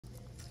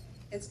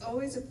It's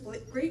always a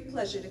great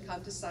pleasure to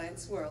come to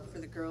Science World for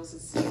the Girls in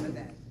STEAM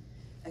event.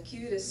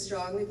 Acuitas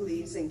strongly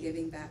believes in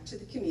giving back to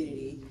the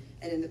community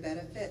and in the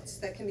benefits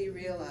that can be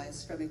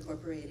realized from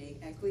incorporating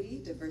equity,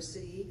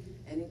 diversity,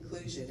 and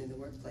inclusion in the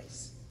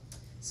workplace.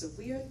 So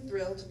we are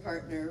thrilled to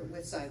partner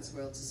with Science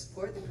World to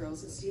support the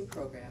Girls in STEAM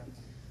program,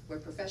 where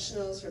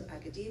professionals from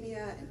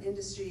academia and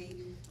industry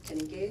can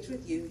engage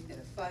with youth in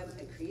a fun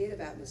and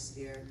creative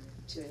atmosphere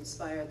to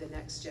inspire the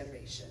next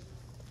generation.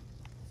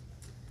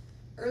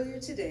 Earlier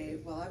today,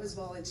 while I was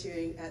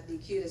volunteering at the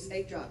Acuitas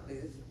Egg Drop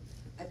booth,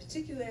 I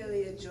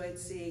particularly enjoyed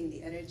seeing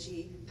the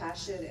energy,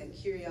 passion, and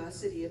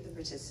curiosity of the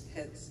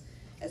participants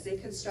as they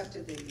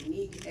constructed their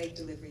unique egg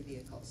delivery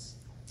vehicles.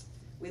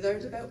 We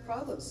learned about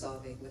problem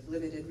solving with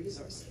limited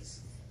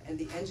resources and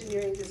the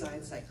engineering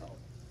design cycle.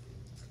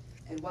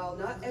 And while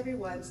not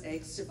everyone's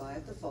eggs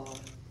survive the fall,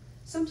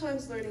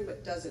 sometimes learning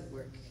what doesn't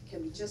work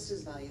can be just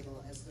as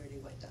valuable as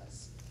learning what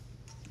does.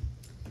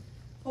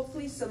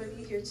 Hopefully some of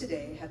you here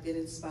today have been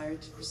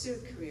inspired to pursue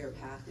a career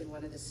path in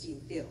one of the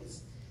STEAM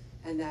fields,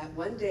 and that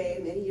one day,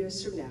 many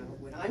years from now,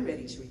 when I'm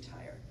ready to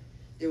retire,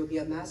 there will be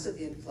a massive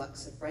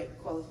influx of bright,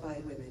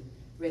 qualified women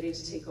ready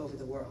to take over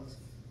the world.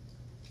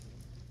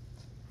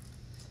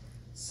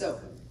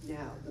 So,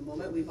 now, the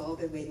moment we've all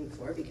been waiting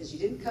for, because you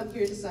didn't come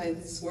here to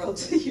Science World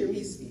to hear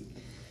me speak,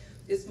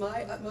 it's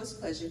my utmost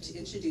pleasure to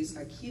introduce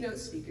our keynote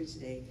speaker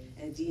today,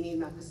 Andini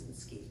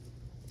Makosinski.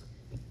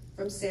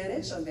 From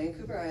Saanich on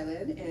Vancouver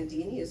Island,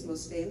 Andini is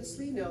most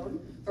famously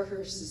known for her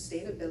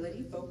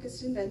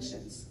sustainability-focused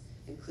inventions,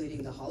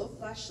 including the hollow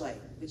flashlight,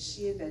 which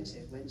she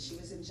invented when she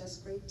was in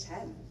just grade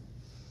 10.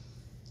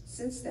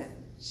 Since then,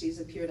 she's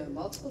appeared on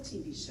multiple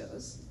TV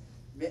shows,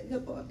 written a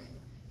book,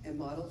 and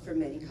modeled for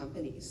many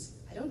companies.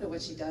 I don't know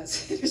what she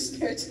does in her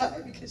spare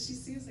time because she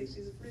seems like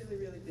she's really,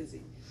 really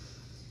busy.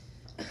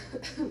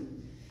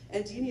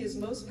 Andini is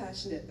most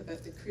passionate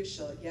about the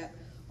crucial yet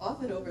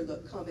often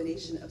overlooked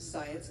combination of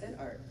science and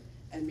art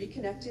and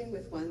reconnecting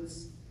with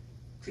one's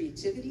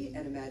creativity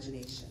and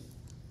imagination.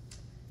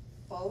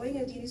 Following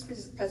Andini's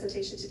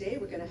presentation today,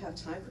 we're going to have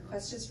time for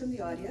questions from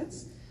the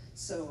audience.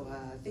 So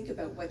think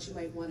about what you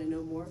might want to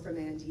know more from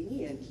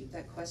Andini and keep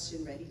that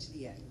question ready to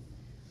the end.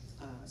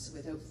 So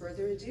without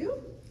further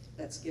ado,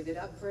 let's give it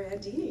up for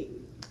Andini.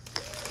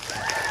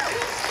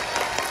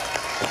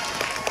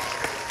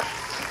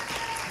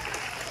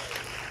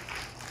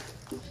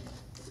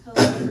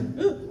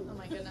 Hello. Oh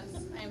my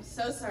goodness. I am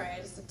so sorry.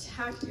 I just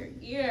attacked your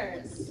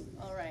ears.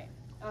 All right.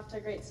 Off to a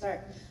great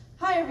start.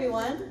 Hi,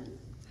 everyone.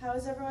 How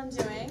is everyone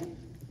doing?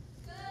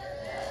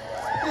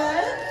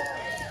 Good?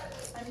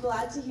 I'm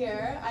glad to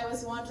hear. I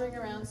was wandering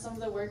around some of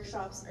the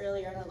workshops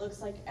earlier, and it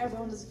looks like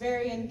everyone is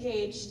very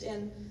engaged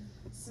in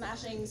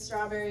smashing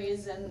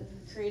strawberries and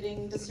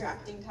creating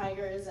distracting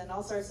tigers and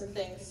all sorts of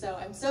things. So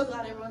I'm so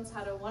glad everyone's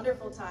had a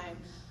wonderful time.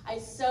 I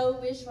so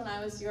wish when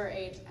I was your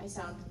age, I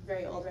sound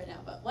very old right now,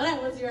 but when I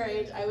was your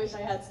age, I wish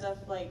I had stuff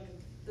like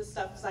the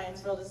stuff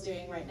Science World is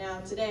doing right now,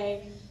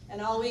 today,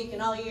 and all week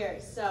and all year.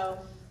 So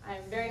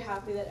I'm very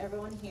happy that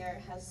everyone here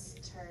has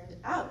turned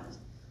out.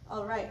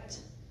 All right.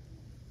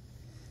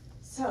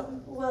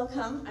 So,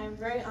 welcome. I'm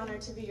very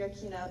honored to be your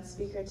keynote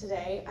speaker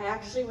today. I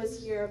actually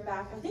was here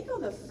back, I think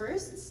on the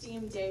first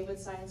STEAM day with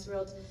Science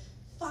World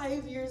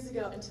 5 years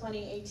ago in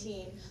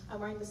 2018. I'm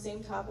wearing the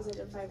same top as I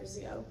did 5 years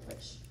ago,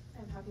 which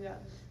I'm happy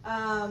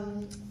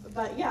about.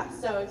 But yeah,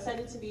 so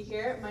excited to be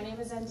here. My name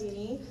is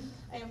Andini.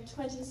 I am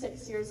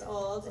 26 years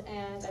old,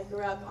 and I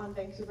grew up on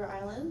Vancouver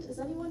Island. Is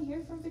anyone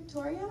here from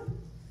Victoria?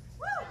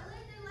 Woo!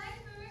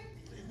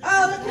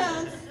 Oh, that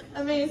counts.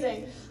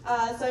 Amazing.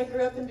 So I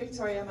grew up in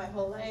Victoria my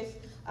whole life.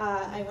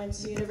 I went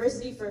to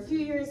university for a few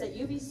years at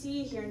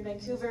UBC here in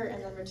Vancouver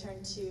and then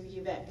returned to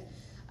UVic.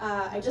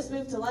 I just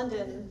moved to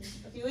London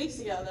a few weeks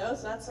ago though,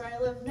 so that's where I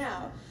live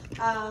now.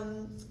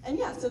 And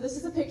yeah, so this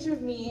is a picture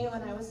of me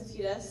when I was a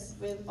fetus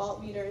with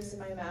voltmeters in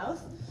my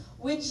mouth,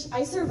 which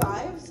I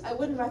survived. I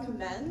wouldn't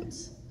recommend,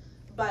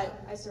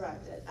 but I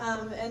survived it.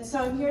 And so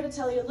I'm here to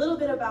tell you a little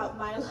bit about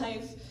my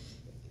life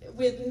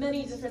with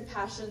many different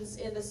passions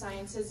in the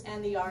sciences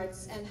and the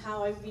arts, and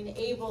how I've been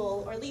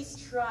able, or at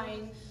least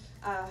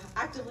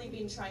actively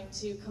been trying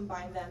to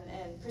combine them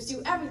and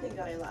pursue everything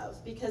that I love.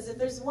 Because if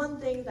there's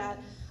one thing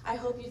that I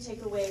hope you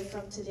take away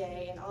from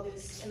today and all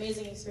these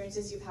amazing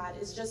experiences you've had,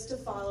 is just to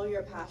follow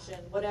your passion,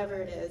 whatever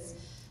it is,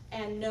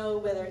 and know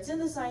whether it's in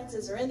the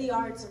sciences or in the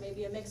arts or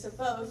maybe a mix of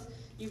both,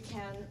 you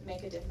can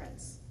make a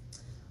difference.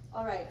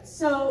 All right,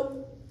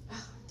 so,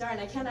 darn,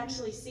 I can't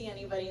actually see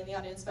anybody in the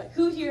audience, but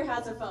who here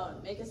has a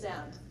phone? Make a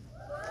sound.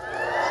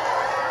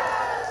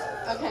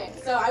 Okay,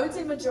 so I would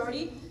say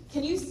majority.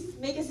 Can you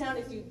make a sound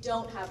if you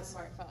don't have a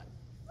smartphone?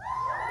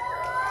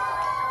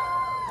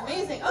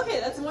 Amazing. Okay,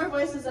 that's more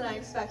voices than I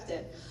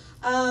expected.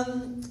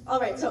 All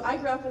right, so I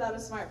grew up without a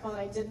smartphone.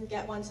 I didn't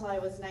get one until I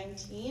was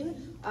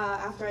 19,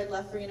 after I'd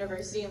left for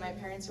university, and my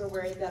parents were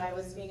worried that I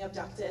was being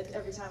abducted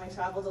every time I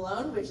traveled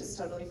alone, which is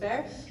totally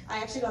fair. I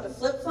actually got a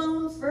flip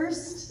phone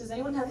first. Does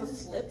anyone have a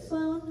flip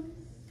phone?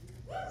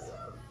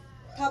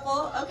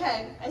 Couple?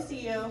 Okay, I see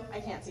you. I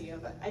can't see you,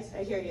 but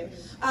I hear you.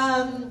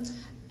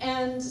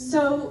 And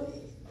so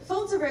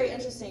phones are very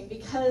interesting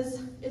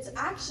because they're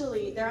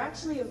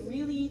actually a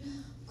really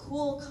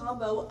cool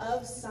combo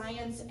of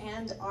science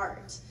and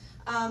art.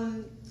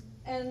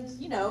 And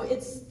you know,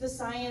 it's the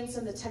science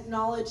and the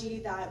technology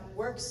that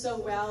works so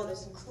well.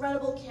 There's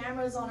incredible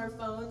cameras on our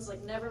phones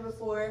like never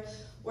before.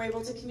 We're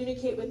able to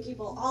communicate with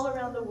people all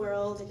around the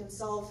world. It can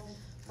solve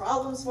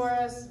problems for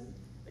us,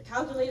 the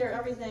calculator,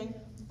 everything.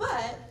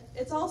 But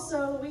it's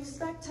also, we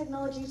expect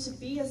technology to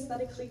be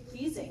aesthetically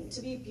pleasing,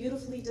 to be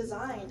beautifully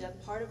designed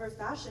and part of our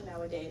fashion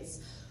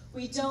nowadays.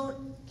 We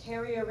don't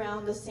carry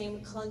around the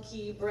same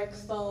clunky brick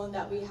phone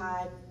that we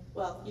had.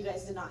 Well, you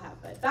guys did not have,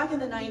 but back in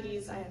the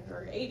 90s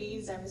or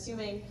 80s, I'm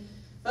assuming,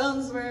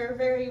 phones were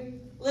very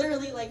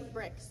literally like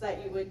bricks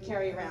that you would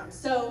carry around.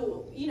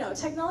 So, you know,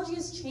 technology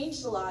has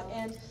changed a lot,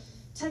 and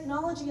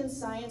technology and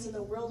science in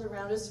the world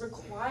around us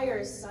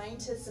requires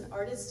scientists and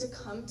artists to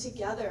come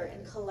together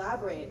and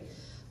collaborate.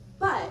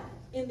 But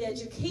in the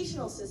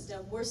educational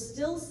system, we're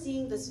still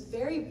seeing this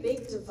very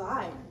big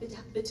divide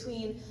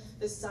between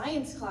the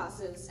science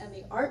classes and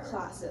the art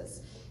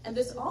classes. And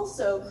this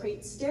also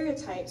creates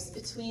stereotypes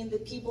between the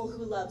people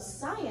who love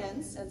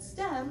science and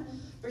STEM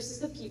versus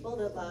the people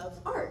that love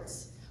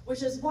arts,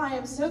 which is why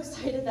I'm so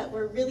excited that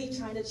we're really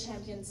trying to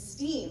champion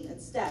STEAM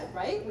instead,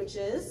 right? Which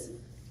is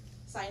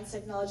science,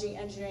 technology,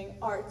 engineering,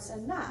 arts,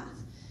 and math.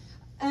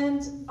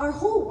 And our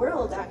whole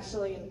world,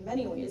 actually, in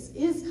many ways,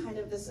 is kind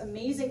of this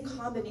amazing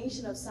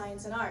combination of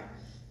science and art.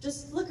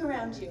 Just look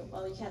around you.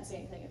 Well, you can't see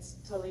anything, it's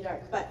totally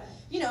dark. But,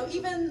 you know,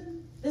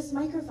 even this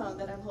microphone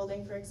that I'm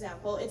holding, for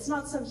example, it's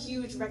not some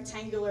huge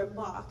rectangular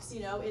box,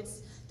 you know,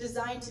 it's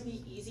designed to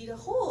be easy to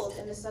hold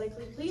and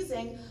aesthetically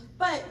pleasing,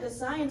 but the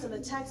science and the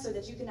tech so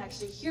that you can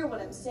actually hear what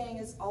I'm saying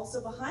is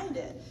also behind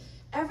it.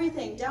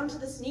 Everything, down to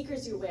the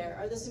sneakers you wear,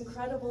 are this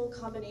incredible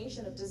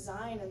combination of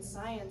design and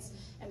science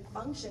and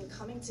function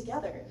coming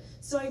together.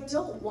 So I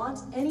don't want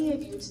any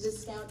of you to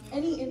discount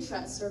any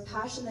interest or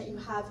passion that you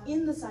have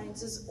in the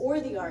sciences or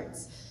the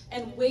arts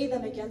and weigh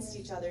them against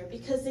each other,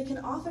 because they can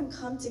often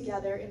come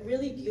together in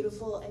really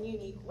beautiful and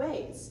unique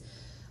ways.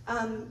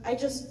 I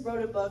just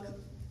wrote a book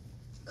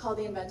called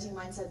The Inventing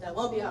Mindset that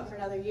won't be out for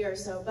another year or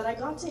so, but I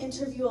got to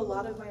interview a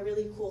lot of my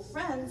really cool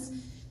friends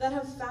that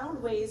have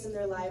found ways in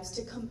their lives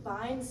to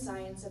combine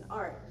science and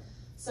art.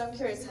 So I'm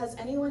curious, has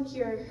anyone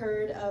here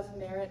heard of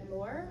Merritt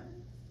Moore?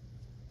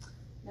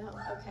 No?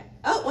 Okay.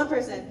 Oh, one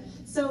person.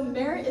 So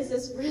Merritt is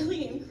this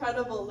really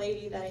incredible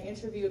lady that I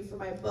interviewed for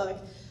my book.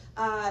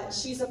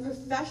 She's a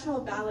professional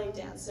ballet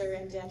dancer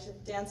and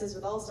dances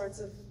with all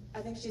sorts of,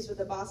 I think she's with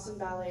the Boston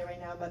Ballet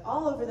right now, but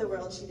all over the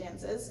world she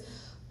dances.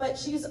 But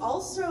she's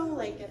also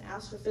like an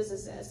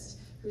astrophysicist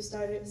who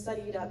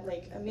studied at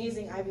like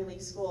amazing Ivy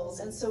League schools.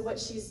 And so what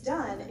she's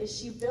done is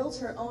she built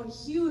her own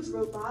huge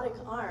robotic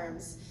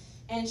arms,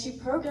 and she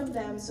programmed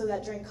them so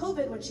that during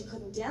COVID, when she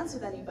couldn't dance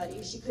with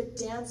anybody, she could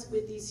dance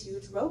with these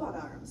huge robot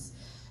arms.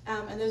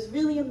 And there's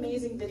really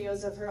amazing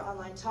videos of her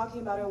online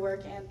talking about her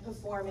work and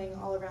performing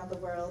all around the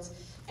world.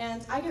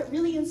 And I get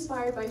really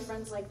inspired by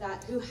friends like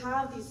that who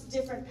have these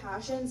different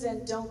passions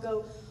and don't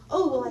go,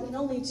 oh, well, I can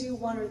only do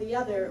one or the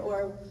other,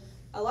 or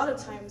a lot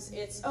of times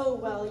it's, oh,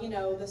 well, you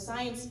know, the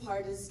science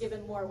part is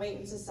given more weight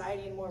in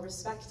society and more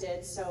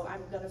respected, so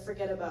I'm going to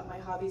forget about my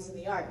hobbies in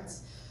the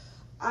arts.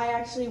 I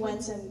actually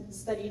went and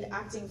studied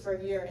acting for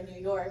a year in New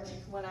York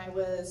when I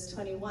was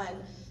 21,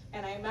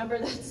 and I remember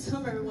that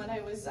summer when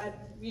I was at,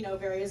 you know,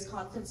 various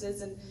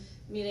conferences and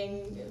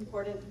meeting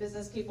important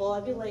business people,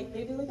 they'd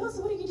be like, oh,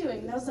 so what are you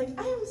doing? And I was like,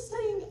 I am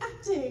studying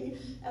acting.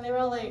 And they were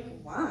all like,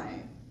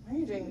 why? Why are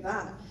you doing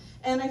that?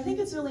 And I think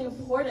it's really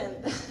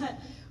important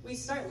that we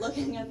start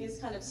looking at these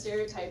kind of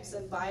stereotypes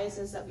and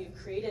biases that we've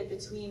created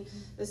between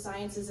the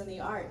sciences and the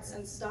arts,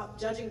 and stop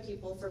judging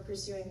people for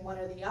pursuing one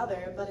or the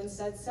other, but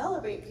instead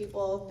celebrate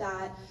people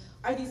that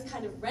are these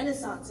kind of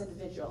Renaissance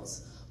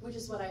individuals, which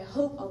is what I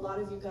hope a lot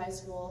of you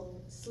guys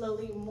will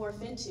slowly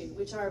morph into,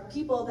 which are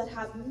people that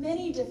have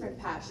many different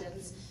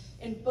passions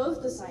in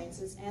both the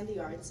sciences and the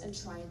arts and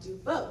try and do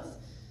both.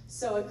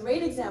 So a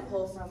great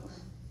example from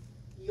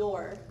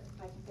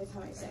if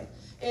I may say,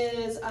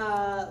 is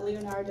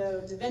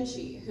Leonardo da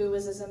Vinci, who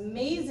was this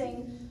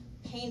amazing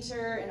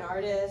painter and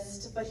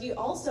artist, but he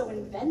also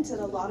invented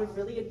a lot of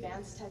really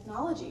advanced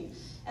technology.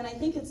 And I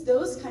think it's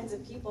those kinds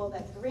of people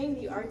that bring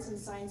the arts and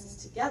sciences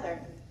together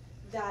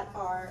that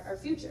are our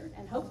future,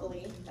 and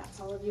hopefully that's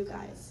all of you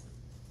guys.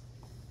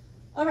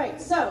 All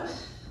right, so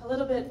a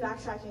little bit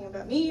backtracking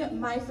about me.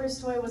 My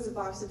first toy was a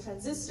box of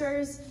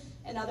transistors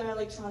and other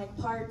electronic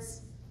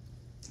parts,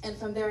 and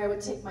from there I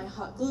would take my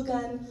hot glue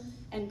gun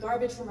and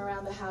garbage from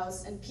around the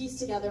house and piece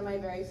together my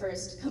very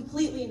first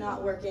completely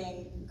not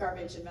working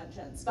garbage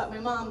inventions. But my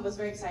mom was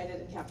very excited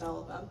and kept all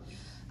of them.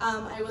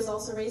 I was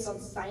also raised on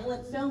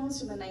silent films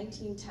from the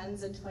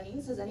 1910s and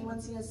 20s. Has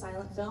anyone seen a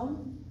silent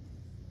film?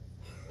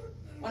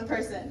 One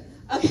person.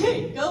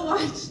 Okay, go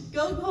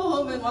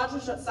home and watch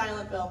a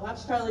silent film.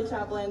 Watch Charlie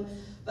Chaplin,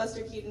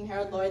 Buster Keaton,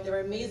 Harold Lloyd. They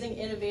were amazing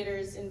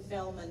innovators in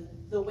film, and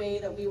the way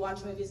that we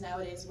watch movies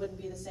nowadays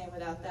wouldn't be the same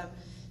without them.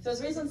 So I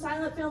was raised on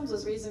silent films,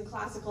 was raised in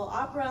classical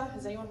opera.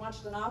 Has anyone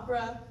watched an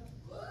opera?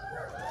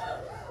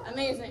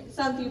 Amazing,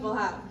 some people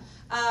have.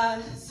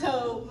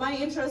 So my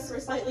interests were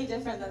slightly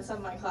different than some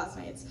of my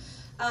classmates.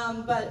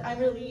 But I'm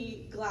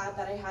really glad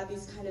that I had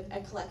these kind of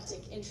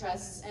eclectic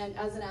interests, and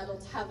as an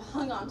adult have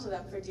hung on to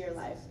them for dear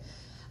life.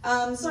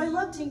 So I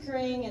love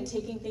tinkering and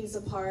taking things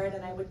apart,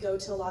 and I would go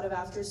to a lot of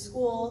after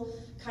school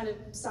kind of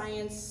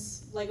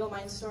science, Lego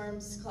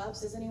Mindstorms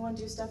clubs. Does anyone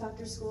do stuff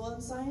after school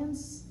in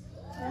science?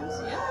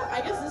 Yeah,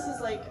 I guess this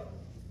is like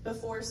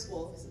before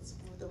school, because it's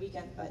the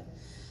weekend, but.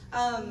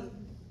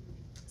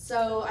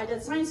 So I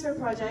did science fair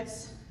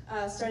projects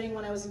starting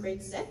when I was in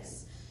grade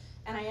 6,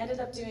 and I ended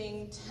up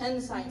doing 10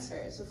 science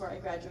fairs before I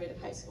graduated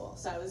high school.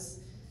 So I was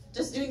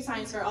just doing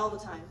science fair all the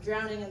time,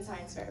 drowning in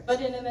science fair,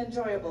 but in an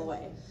enjoyable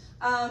way.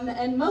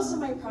 And most of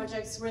my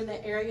projects were in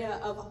the area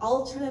of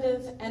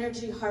alternative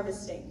energy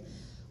harvesting,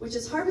 which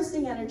is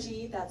harvesting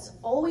energy that's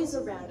always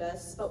around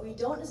us, but we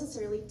don't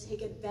necessarily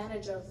take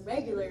advantage of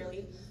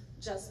regularly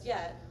just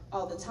yet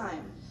all the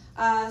time.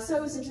 So I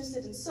was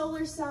interested in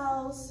solar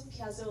cells,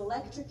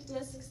 piezoelectric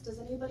discs. Does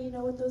anybody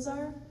know what those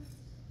are?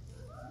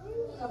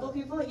 A couple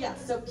people? Yeah,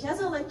 so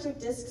piezoelectric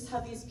discs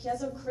have these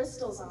piezo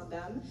crystals on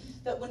them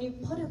that when you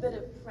put a bit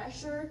of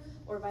pressure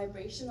or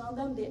vibration on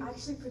them, they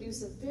actually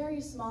produce a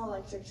very small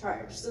electric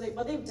charge. So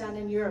what they've done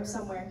in Europe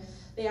somewhere,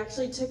 they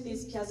actually took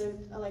these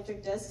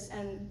piezoelectric discs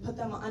and put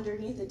them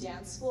underneath the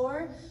dance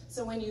floor.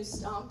 So when you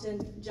stomped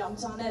and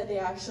jumped on it, they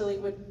actually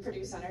would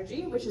produce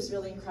energy, which is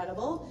really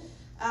incredible.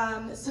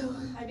 So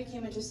I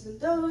became interested in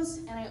those,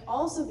 and I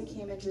also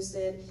became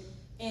interested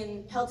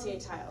in Peltier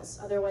tiles,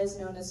 otherwise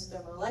known as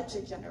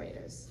thermoelectric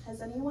generators.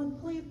 Has anyone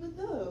played with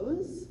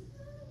those?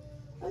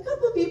 A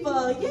couple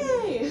people,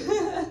 yay!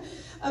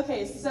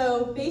 Okay,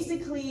 so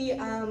basically,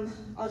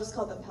 I'll just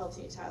call them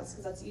Peltier tiles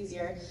because that's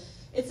easier.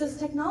 It's this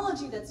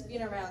technology that's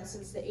been around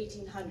since the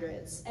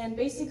 1800s, and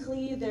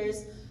basically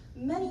there's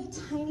many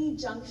tiny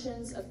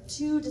junctions of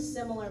two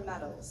dissimilar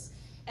metals.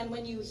 And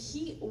when you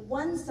heat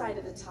one side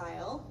of the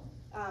tile,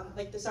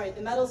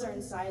 the metals are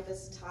inside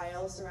this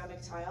tile,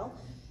 ceramic tile,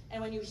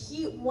 and when you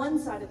heat one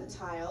side of the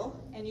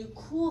tile and you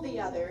cool the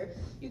other,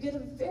 you get a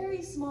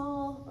very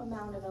small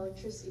amount of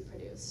electricity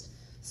produced.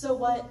 So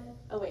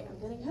oh wait, I'm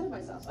getting ahead of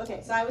myself.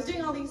 Okay, so I was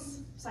doing all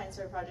these science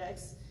fair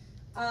projects,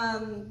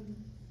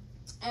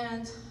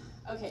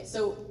 okay,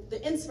 so the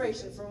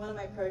inspiration for one of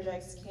my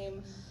projects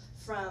came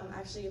from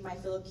actually my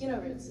Filipino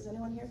roots. Is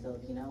anyone here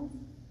Filipino?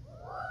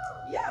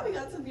 Yeah, we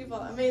got some people,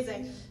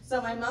 amazing.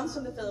 So my mom's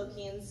from the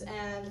Philippines,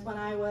 and when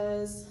I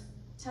was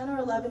 10 or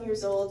 11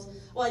 years old,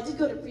 well, I did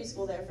go to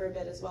preschool there for a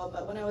bit as well,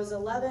 but when I was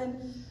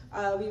 11,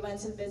 we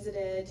went and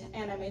visited,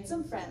 and I made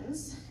some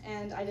friends,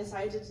 and I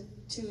decided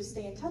to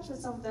stay in touch with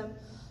some of them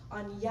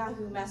on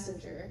Yahoo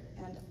Messenger,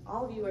 and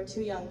all of you are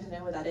too young to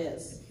know what that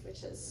is,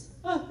 which is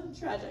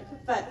tragic,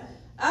 but,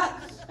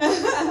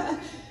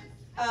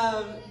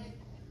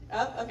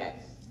 okay.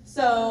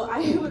 So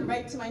I would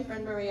write to my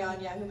friend Maria on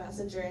Yahoo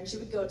Messenger, and she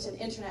would go to an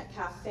internet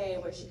cafe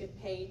where she could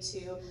pay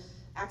to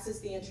access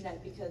the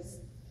internet because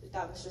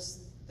that was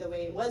just the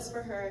way it was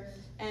for her.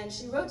 And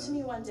she wrote to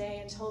me one day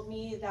and told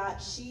me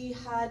that she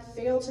had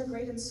failed her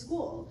grade in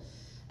school.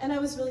 And I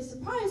was really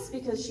surprised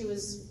because she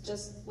was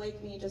just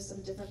like me, just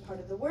some different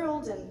part of the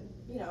world, and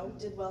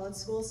did well in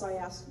school. So I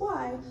asked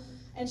why,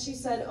 and she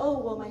said, "Oh,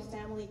 well, my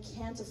family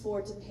can't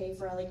afford to pay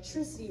for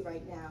electricity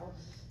right now,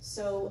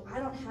 so I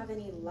don't have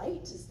any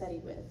light to study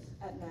with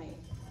at night."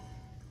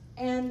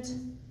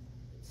 And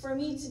for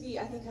me to be,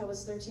 I think I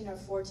was 13 or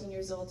 14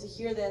 years old, to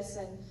hear this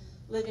and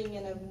living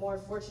in a more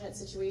fortunate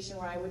situation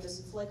where I would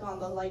just flick on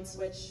the light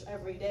switch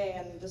every day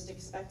and just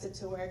expect it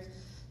to work,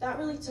 that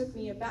really took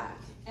me aback.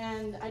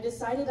 And I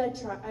decided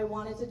I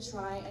wanted to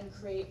try and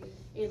create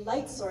a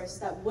light source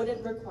that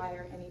wouldn't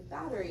require any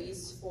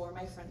batteries for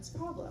my friend's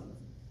problem.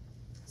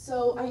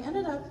 So I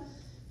ended up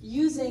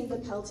using the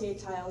Peltier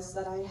tiles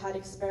that I had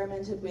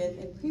experimented with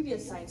in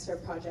previous science fair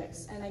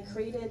projects, and I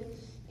created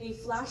a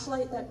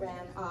flashlight that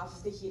ran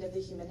off the heat of the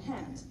human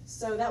hand.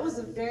 So that was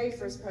the very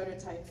first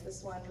prototype,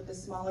 this one with the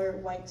smaller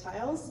white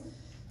tiles.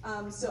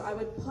 So I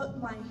would put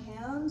my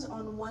hand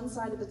on one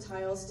side of the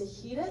tiles to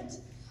heat it,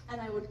 and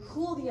I would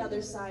cool the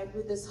other side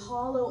with this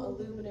hollow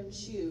aluminum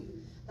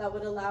tube that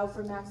would allow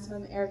for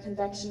maximum air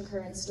convection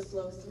currents to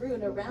flow through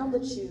and around the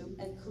tube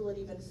and cool it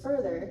even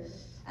further.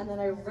 And then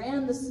I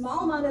ran the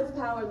small amount of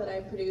power that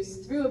I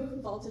produced through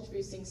a voltage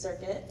boosting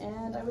circuit,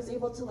 and I was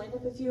able to light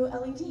up a few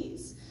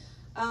LEDs.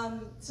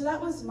 So that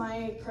was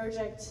my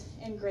project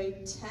in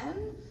grade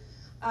 10.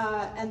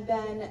 And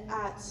then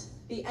at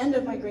the end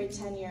of my grade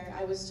 10 year,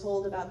 I was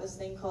told about this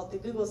thing called the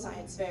Google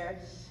Science Fair,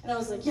 and I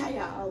was like,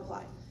 yeah, I'll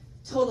apply.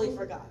 Totally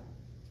forgot.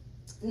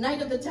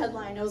 Night of the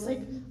deadline, I was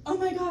like, oh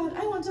my God,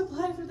 I want to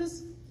apply for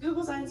this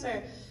Google Science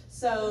Fair.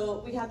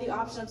 So we had the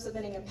option of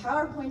submitting a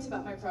PowerPoint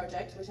about my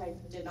project, which I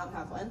did not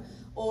have one,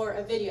 or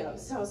a video.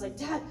 So I was like,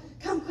 Dad,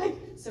 come quick.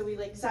 So we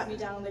sat me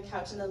down on the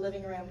couch in the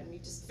living room and we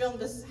just filmed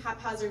this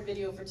haphazard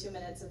video for 2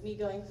 minutes of me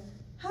going,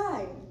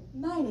 hi,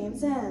 my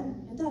name's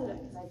Anne, and da-da-da,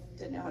 because I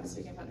didn't know how to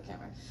speak in front of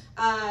camera.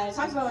 I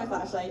talked about my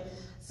flashlight,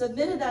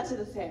 submitted that to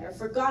the fair,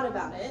 forgot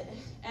about it,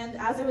 and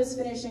as I was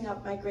finishing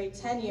up my grade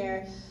 10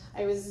 year,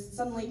 I was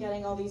suddenly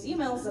getting all these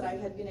emails that I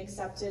had been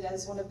accepted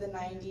as one of the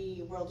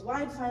 90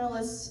 worldwide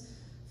finalists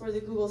for the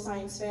Google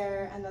Science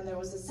Fair, and then there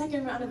was a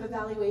second round of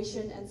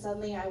evaluation, and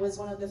suddenly I was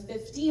one of the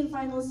 15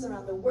 finalists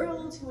around the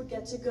world who would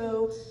get to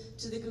go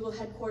to the Google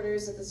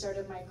headquarters at the start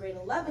of my grade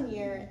 11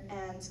 year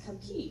and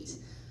compete.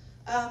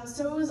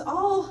 So it was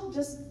all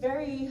just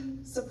very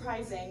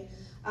surprising,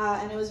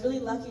 and I was really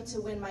lucky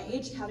to win my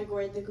age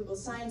category at the Google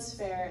Science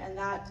Fair, and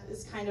that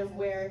is kind of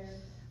where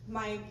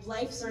my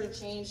life sort of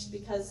changed,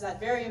 because that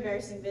very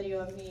embarrassing video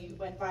of me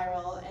went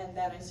viral, and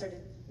then I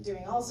started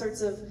doing all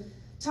sorts of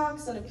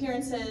talks and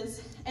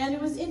appearances. And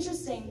it was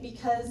interesting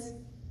because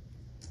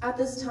at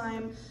this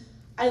time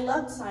I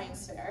loved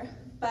science fair,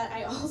 but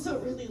I also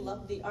really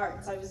loved the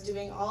arts. I was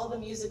doing all the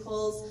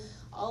musicals,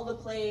 all the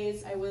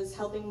plays. I was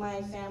helping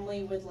my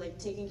family with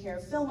taking care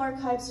of film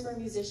archives for a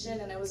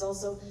musician, and I was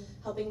also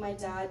helping my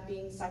dad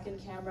being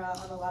second camera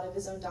on a lot of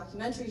his own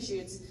documentary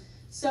shoots.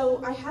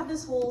 So I had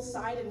this whole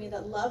side of me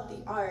that loved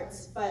the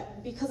arts,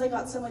 but because I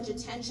got so much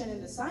attention in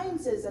the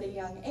sciences at a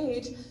young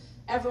age,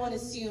 everyone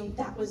assumed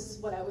that was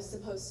what I was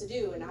supposed to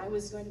do, and I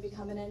was going to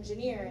become an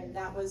engineer, and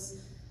that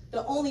was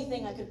the only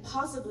thing I could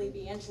possibly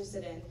be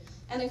interested in.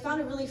 And I found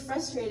it really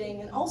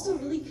frustrating and also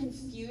really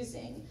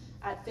confusing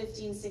at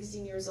 15,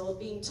 16 years old,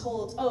 being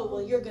told, oh,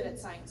 well, you're good at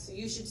science, so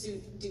you should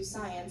do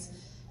science.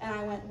 And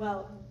I went,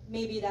 well,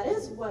 maybe that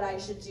is what I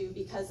should do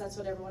because that's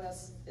what everyone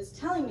else is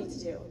telling me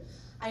to do.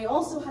 I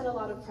also had a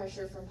lot of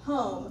pressure from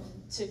home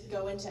to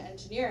go into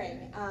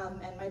engineering,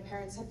 and my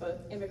parents had both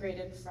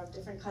immigrated from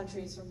different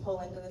countries, from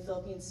Poland and the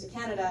Philippines to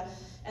Canada,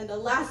 and the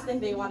last thing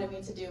they wanted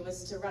me to do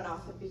was to run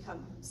off and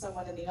become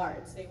someone in the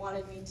arts. They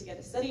wanted me to get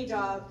a steady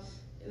job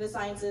in the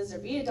sciences or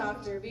be a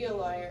doctor, be a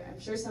lawyer. I'm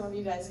sure some of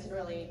you guys can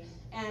relate.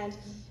 And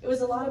it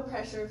was a lot of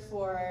pressure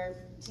for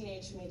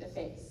teenage me to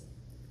face.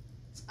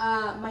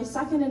 My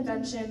second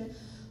invention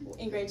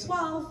in grade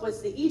 12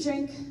 was the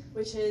e-drink,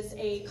 which is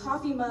a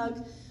coffee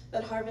mug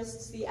that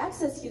harvests the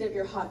excess heat of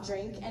your hot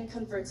drink and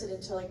converts it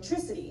into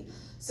electricity.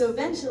 So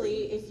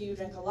eventually, if you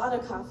drink a lot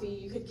of coffee,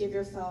 you could give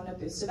your phone a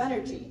boost of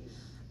energy.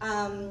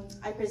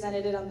 I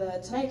presented it on The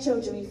Tonight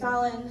Show, Jimmy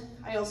Fallon.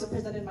 I also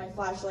presented my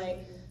flashlight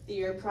the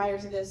year prior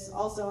to this,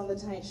 also on The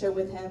Tonight Show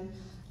with him.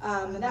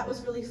 And that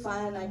was really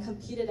fun. I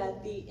competed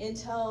at the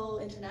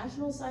Intel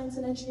International Science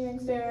and Engineering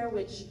Fair,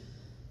 which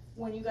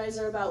when you guys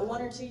are about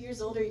 1 or 2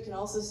 years older, you can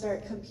also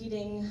start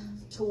competing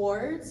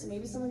towards.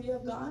 Maybe some of you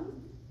have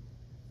gone?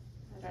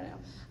 I don't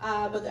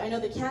know. But I know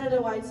the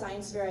Canada-wide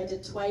Science Fair I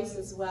did twice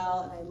as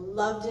well, and I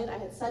loved it. I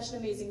had such an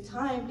amazing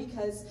time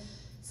because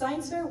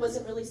Science Fair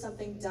wasn't really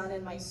something done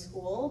in my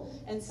school,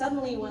 and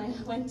suddenly when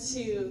I went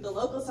to the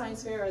local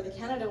Science Fair or the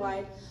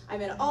Canada-wide, I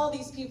met all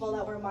these people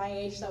that were my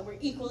age that were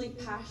equally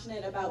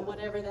passionate about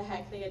whatever the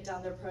heck they had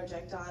done their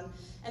project on,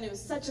 and it was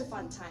such a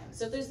fun time.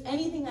 So if there's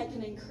anything I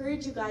can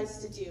encourage you guys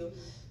to do,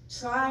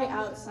 try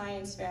out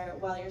science fair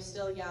while you're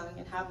still young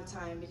and have the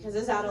time, because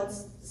as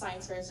adults,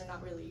 science fairs are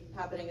not really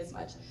happening as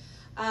much.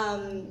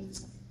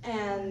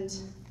 And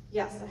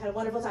yes, I had a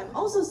wonderful time.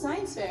 Also,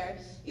 science fair,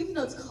 even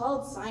though it's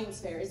called science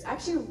fair, is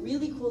actually a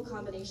really cool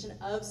combination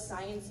of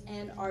science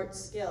and art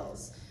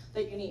skills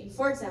that you need.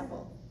 For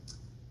example,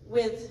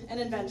 with an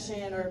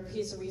invention or a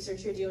piece of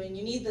research you're doing,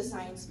 you need the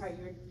science part.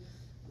 You're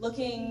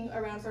looking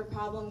around for a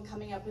problem,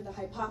 coming up with a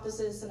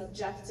hypothesis, an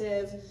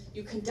objective,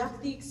 you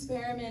conduct the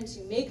experiment,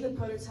 you make the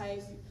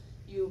prototype,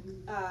 you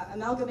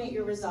amalgamate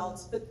your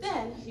results, but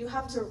then you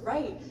have to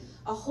write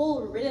a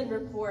whole written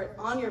report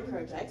on your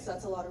project, so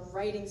that's a lot of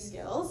writing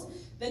skills.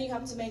 Then you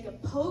have to make a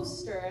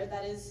poster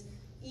that is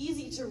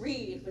easy to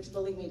read, which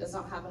believe me does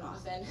not happen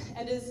often,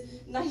 and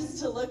is nice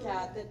to look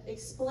at, that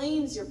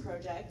explains your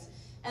project.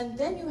 And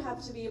then you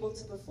have to be able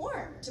to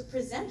perform, to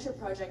present your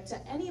project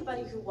to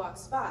anybody who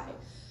walks by.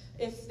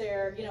 If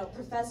they're, a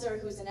professor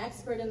who's an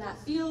expert in that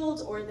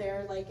field, or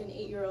they're like an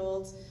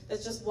 8-year-old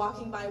that's just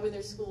walking by with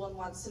their school and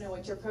wants to know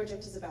what your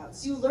project is about.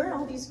 So you learn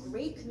all these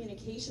great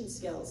communication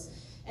skills.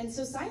 And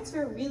so science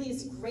fair really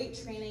is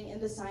great training in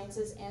the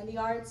sciences and the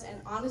arts, and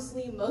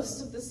honestly,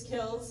 most of the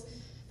skills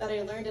that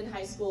I learned in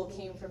high school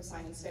came from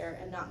science fair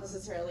and not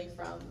necessarily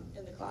from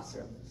in the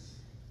classroom.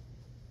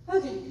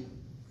 Okay,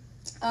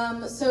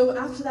 so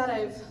after that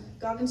I've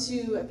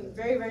been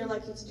very, very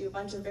lucky to do a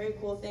bunch of very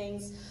cool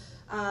things.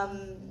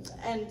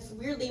 And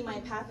weirdly,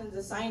 my path into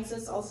the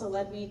sciences also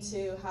led me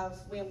to have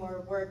way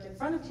more work in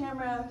front of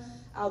camera,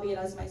 albeit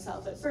as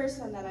myself at first,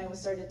 and then I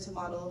started to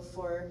model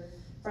for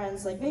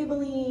brands like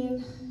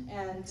Maybelline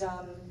and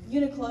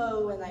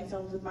Uniqlo, and I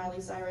filmed with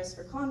Miley Cyrus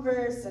for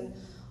Converse, and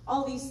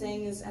all these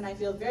things, and I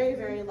feel very,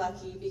 very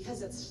lucky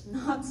because it's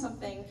not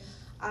something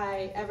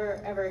I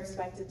ever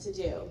expected to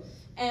do.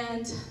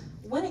 And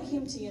when it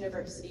came to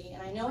university,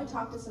 and I know I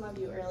talked to some of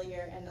you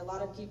earlier, and a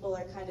lot of people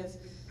are kind of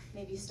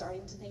maybe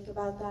starting to think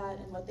about that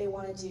and what they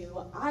want to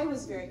do, I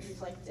was very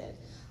conflicted.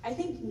 I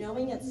think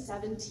knowing at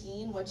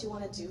 17 what you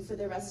want to do for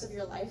the rest of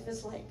your life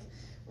is like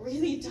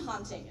really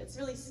daunting. It's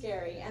really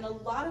scary. And a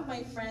lot of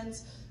my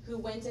friends who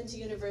went into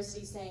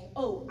university saying,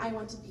 oh, I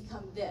want to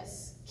become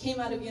this, came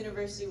out of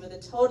university with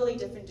a totally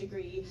different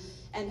degree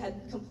and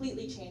had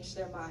completely changed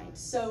their mind.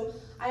 So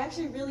I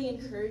actually really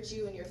encourage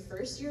you in your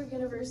first year of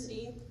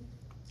university,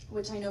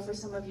 which I know for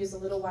some of you is a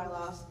little while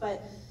off,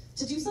 but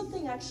to do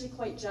something actually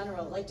quite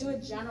general, like do a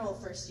general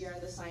first year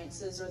in the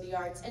sciences or the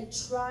arts and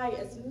try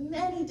as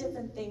many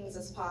different things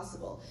as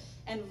possible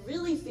and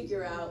really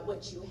figure out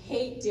what you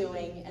hate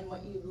doing and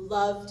what you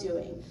love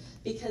doing,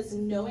 because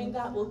knowing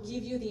that will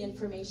give you the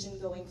information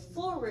going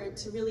forward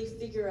to really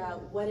figure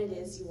out what it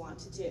is you want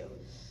to do.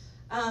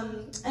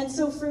 And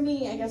so for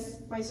me, I guess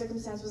my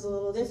circumstance was a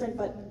little different,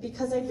 but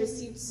because I'd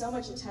received so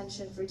much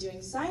attention for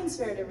doing science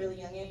fair at a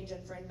really young age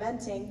and for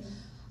inventing,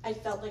 I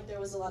felt like there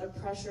was a lot of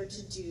pressure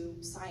to do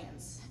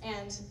science.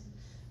 And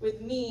with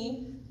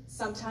me,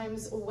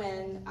 sometimes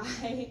when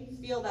I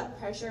feel that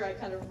pressure, I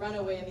kind of run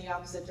away in the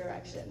opposite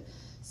direction.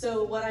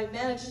 So what I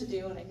managed to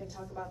do, and I can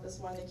talk about this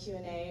more in the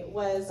Q&A,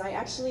 was I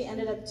actually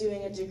ended up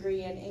doing a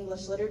degree in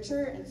English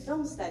literature and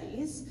film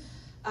studies,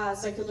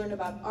 so I could learn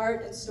about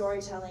art and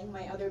storytelling,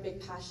 my other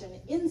big passion,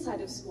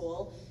 inside of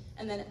school.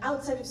 And then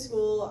outside of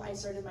school, I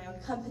started my own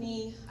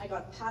company. I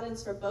got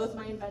patents for both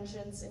my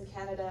inventions in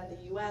Canada and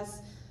the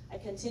US. I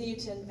continue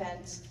to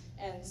invent,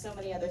 and so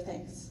many other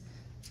things.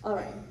 All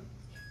right,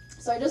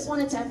 so I just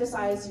wanted to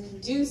emphasize you can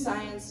do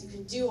science, you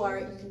can do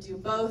art, you can do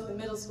both in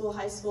middle school,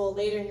 high school,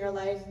 later in your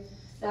life.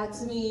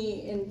 That's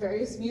me in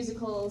various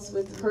musicals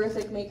with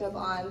horrific makeup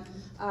on.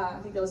 I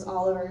think that was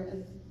Oliver,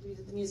 and we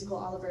did the musical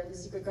Oliver in the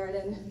Secret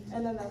Garden.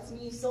 And then that's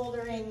me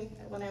soldering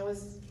when I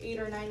was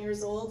 8 or 9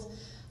 years old.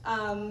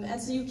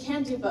 And so you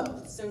can do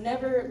both, so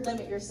never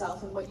limit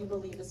yourself in what you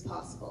believe is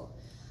possible.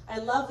 I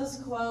love this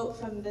quote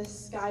from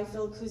this guy,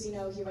 Phil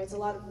Cousineau. He writes a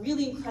lot of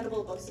really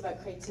incredible books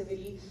about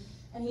creativity.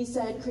 And he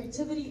said,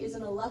 creativity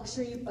isn't a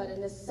luxury, but a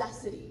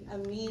necessity, a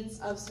means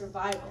of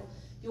survival.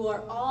 You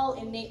are all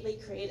innately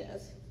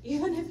creative,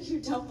 even if you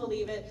don't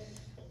believe it.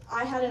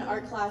 I had an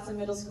art class in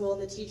middle school,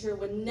 and the teacher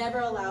would never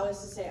allow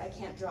us to say, I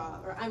can't draw,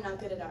 or I'm not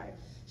good at art.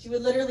 She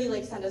would literally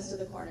like send us to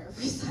the corner if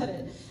we said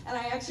it. And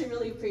I actually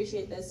really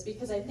appreciate this,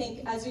 because I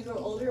think as we grow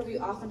older, we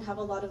often have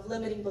a lot of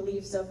limiting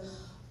beliefs of,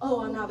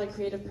 oh, I'm not a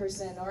creative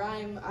person, or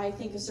I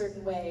think a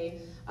certain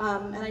way.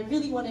 And I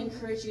really want to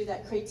encourage you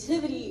that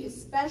creativity,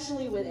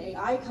 especially with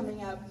AI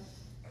coming up,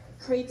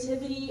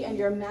 creativity and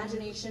your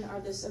imagination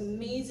are this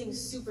amazing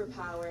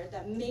superpower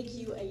that make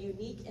you a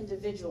unique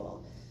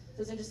individual.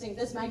 So it's interesting,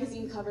 this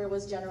magazine cover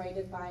was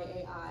generated by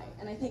AI.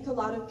 And I think a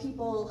lot of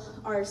people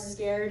are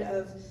scared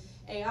of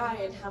AI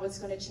and how it's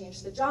going to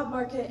change the job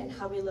market and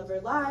how we live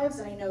our lives.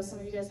 And I know some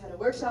of you guys had a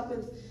workshop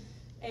with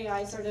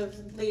AI sort of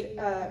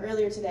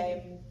earlier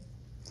today.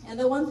 And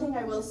the one thing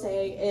I will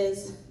say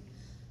is,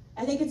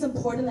 I think it's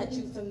important that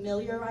you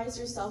familiarize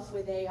yourself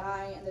with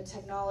AI and the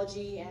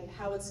technology and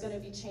how it's going to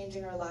be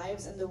changing our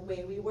lives and the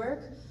way we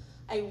work.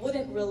 I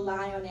wouldn't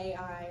rely on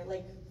AI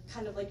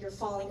kind of like you're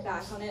falling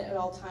back on it at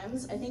all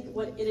times. I think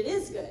what it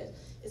is good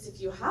is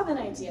if you have an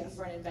idea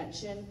for an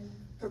invention,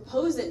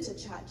 propose it to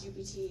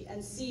ChatGPT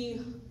and see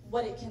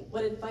what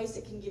advice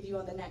it can give you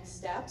on the next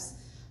steps,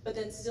 but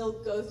then still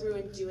go through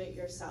and do it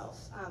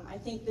yourself. I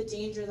think the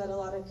danger that a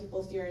lot of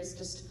people fear is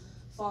just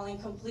falling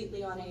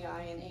completely on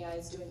AI, and AI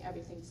is doing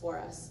everything for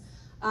us.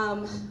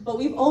 But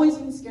we've always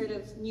been scared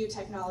of new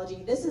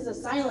technology. This is a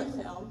silent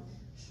film,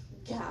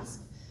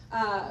 gasp,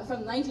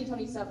 from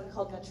 1927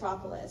 called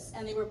Metropolis,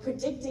 and they were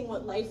predicting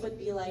what life would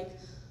be like,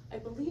 I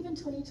believe in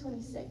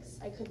 2026,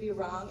 I could be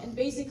wrong, and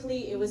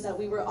basically it was that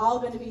we were all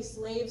going to be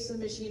slaves to the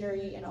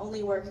machinery and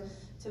only work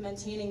to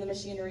maintaining the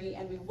machinery,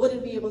 and we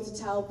wouldn't be able to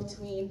tell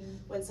between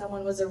when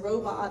someone was a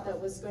robot that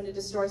was going to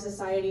destroy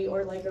society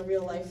or like a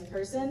real life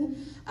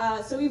person.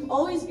 So we've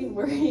always been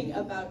worrying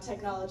about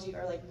technology,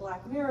 or like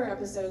Black Mirror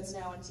episodes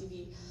now on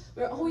TV.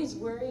 We're always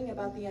worrying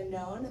about the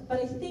unknown, but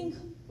I think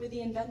with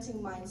the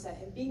inventing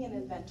mindset and being an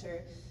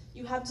inventor,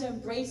 you have to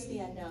embrace the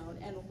unknown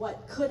and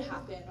what could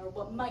happen or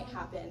what might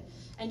happen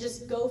and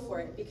just go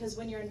for it, because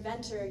when you're an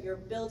inventor, you're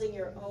building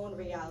your own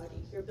reality.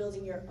 You're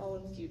building your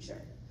own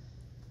future.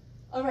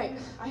 All right,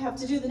 I have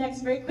to do the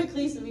next very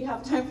quickly so we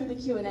have time for the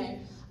Q&A.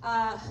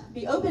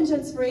 Be open to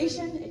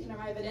inspiration. It can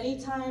arrive at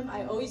any time.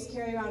 I always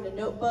carry around a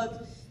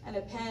notebook and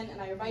a pen,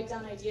 and I write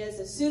down ideas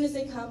as soon as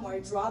they come, or I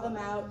draw them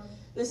out.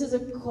 This is a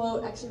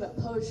quote actually about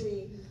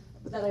poetry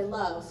that I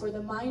love. For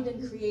the mind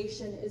in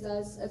creation is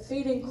as a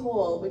fading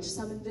coal, which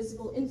some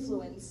invisible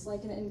influence,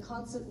 like an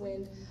inconstant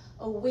wind,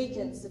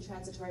 awakens the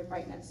transitory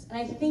brightness. And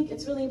I think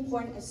it's really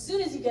important, as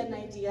soon as you get an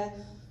idea,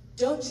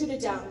 don't shoot it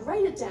down,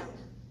 write it down.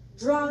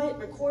 Draw it,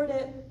 record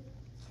it,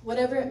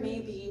 whatever it may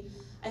be.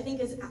 I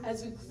think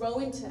as we grow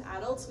into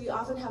adults, we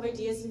often have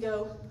ideas and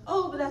go,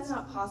 oh, but that's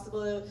not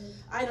possible.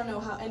 I don't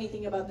know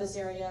anything about this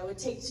area. It would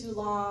take too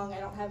long. I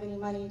don't have any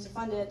money to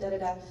fund it,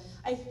 da-da-da.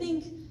 I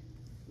think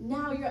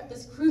now you're at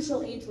this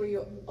crucial age where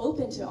you're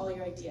open to all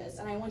your ideas,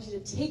 and I want you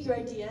to take your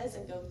ideas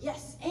and go,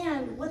 yes,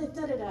 and what if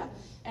da-da-da,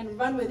 and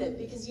run with it,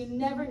 because you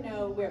never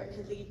know where it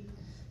could lead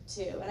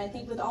to. And I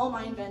think with all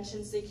my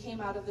inventions, they came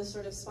out of this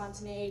sort of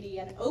spontaneity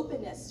and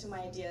openness to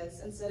my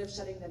ideas instead of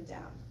shutting them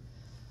down.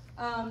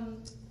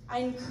 I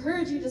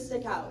encourage you to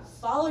stick out.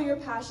 Follow your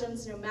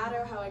passions, no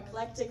matter how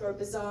eclectic or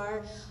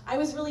bizarre. I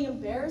was really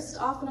embarrassed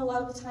often a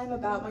lot of the time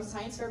about my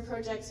science fair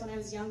projects when I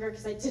was younger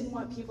because I didn't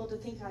want people to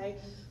think I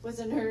was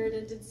a nerd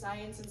and did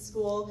science in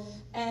school.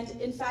 And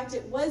in fact,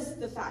 it was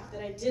the fact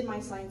that I did my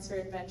science fair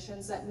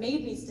inventions that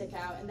made me stick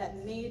out and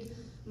that made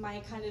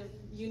my kind of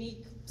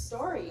unique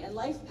story and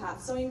life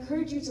path. So I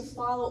encourage you to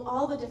follow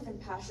all the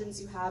different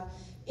passions you have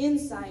in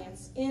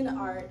science, in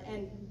art,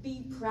 and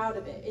be proud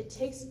of it. It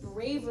takes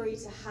bravery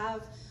to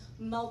have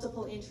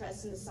multiple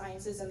interests in the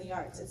sciences and the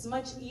arts. It's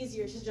much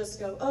easier to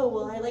just go, oh,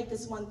 well, I like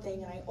this one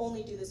thing and I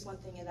only do this one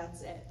thing and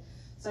that's it.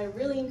 So I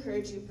really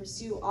encourage you to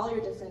pursue all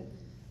your different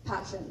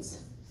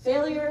passions.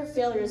 Failure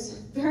is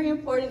very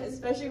important,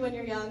 especially when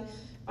you're young.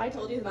 If I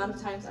told you the amount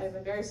of times I've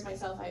embarrassed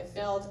myself, I have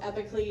failed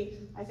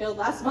epically. I failed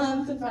last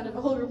month in front of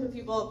a whole group of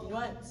people. You know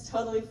what? It's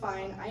totally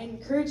fine. I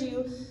encourage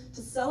you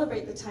to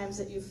celebrate the times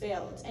that you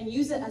failed and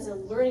use it as a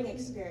learning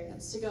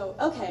experience to go,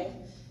 okay,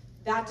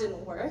 that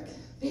didn't work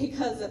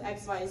because of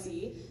X, Y,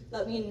 Z.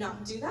 Let me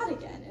not do that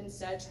again.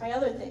 Instead, try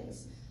other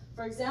things.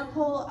 For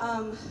example,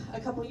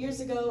 a couple years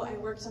ago, I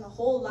worked on a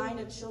whole line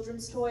of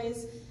children's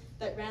toys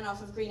that ran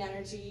off of green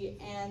energy,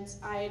 and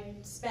I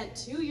spent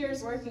 2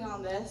 years working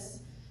on this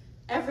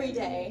every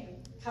day,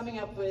 coming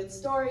up with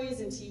stories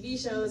and TV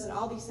shows and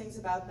all these things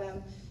about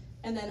them.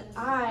 And then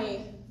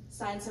I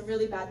signed some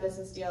really bad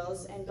business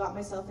deals and got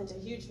myself into a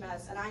huge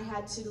mess, and I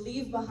had to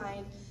leave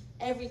behind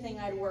everything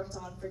I'd worked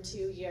on for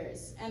 2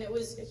 years. And it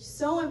was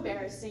so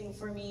embarrassing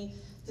for me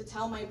to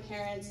tell my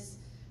parents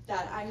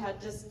that I had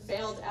just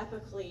failed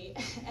epically,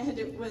 and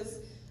it was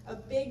a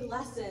big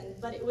lesson,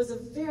 but it was a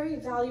very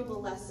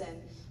valuable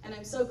lesson. And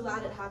I'm so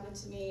glad it happened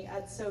to me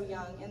at so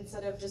young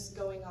instead of just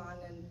going on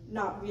and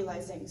not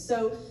realizing.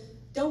 So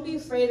don't be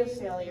afraid of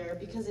failure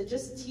because it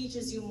just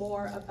teaches you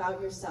more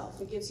about yourself.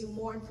 It gives you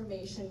more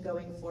information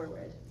going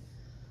forward.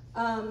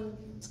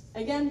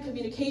 Again,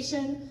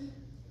 communication.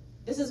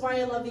 This is why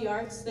I love the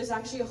arts. There's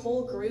actually a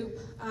whole group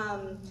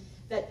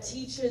that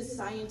teaches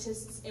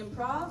scientists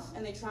improv,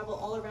 and they travel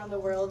all around the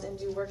world and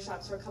do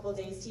workshops for a couple of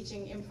days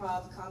teaching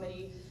improv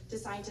comedy to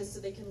scientists so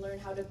they can learn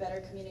how to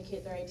better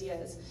communicate their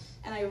ideas.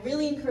 And I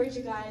really encourage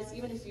you guys,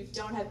 even if you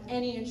don't have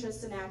any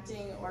interest in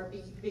acting or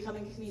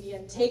becoming a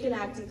comedian, take an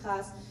acting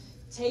class,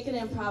 take an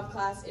improv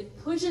class. It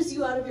pushes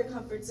you out of your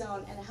comfort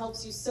zone and it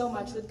helps you so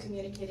much with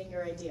communicating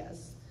your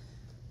ideas.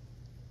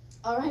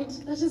 All right,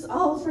 that is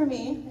all for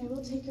me. I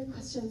will take your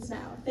questions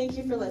now. Thank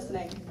you for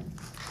listening.